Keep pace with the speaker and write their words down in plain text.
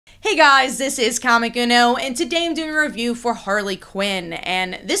Hey guys, this is Comic Uno, and today I'm doing a review for Harley Quinn.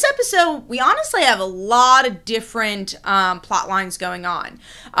 And this episode, we honestly have a lot of different plot lines going on.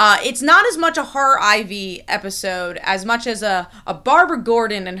 It's not as much a Horror Ivy episode as much as a Barbara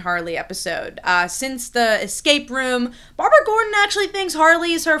Gordon and Harley episode. Since the escape room, Barbara Gordon actually thinks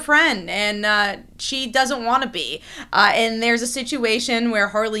Harley is her friend, and she doesn't want to be. And there's a situation where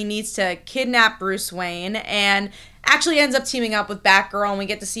Harley needs to kidnap Bruce Wayne, and actually ends up teaming up with Batgirl, and we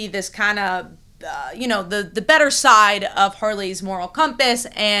get to see this kind of, the better side of Harley's moral compass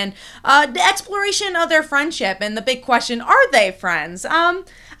and the exploration of their friendship. And the big question, are they friends?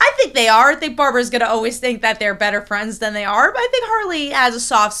 I think they are. I think Barbara's going to always think that they're better friends than they are, but I think Harley has a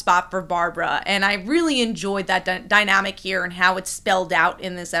soft spot for Barbara, and I really enjoyed that dynamic here and how it's spelled out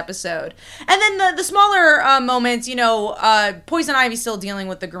in this episode. And then the smaller moments, Poison Ivy's still dealing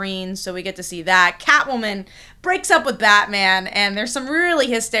with the Greens, so we get to see that. Catwoman breaks up with Batman, and there's some really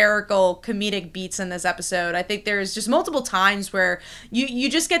hysterical comedic beats in this episode. I think there's just multiple times where you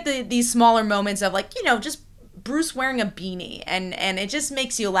just get these smaller moments of just Bruce wearing a beanie, and it just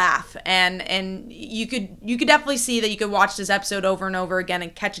makes you laugh, and you could definitely see that you could watch this episode over and over again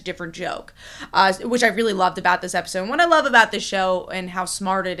and catch a different joke, which I really loved about this episode, and what I love about this show and how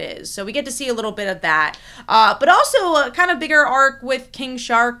smart it is. So we get to see a little bit of that, but also a kind of bigger arc with King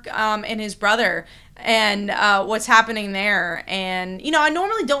Shark and his brother, and what's happening there. And I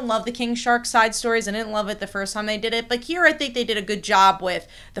normally don't love the King Shark side stories. I didn't love it the first time they did it, but here I think they did a good job with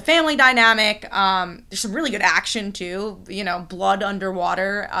the family dynamic. There's some really good action too, blood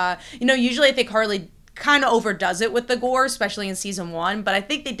underwater. Usually I think Harley kind of overdoes it with the gore, especially in season 1, but I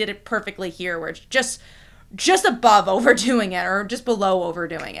think they did it perfectly here, where it's just above overdoing it, or just below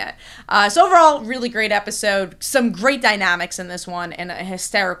overdoing it. So overall, really great episode. Some great dynamics in this one, and a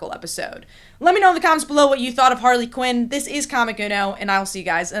hysterical episode. Let me know in the comments below what you thought of Harley Quinn. This is Comic Uno, and I'll see you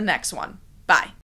guys in the next one. Bye.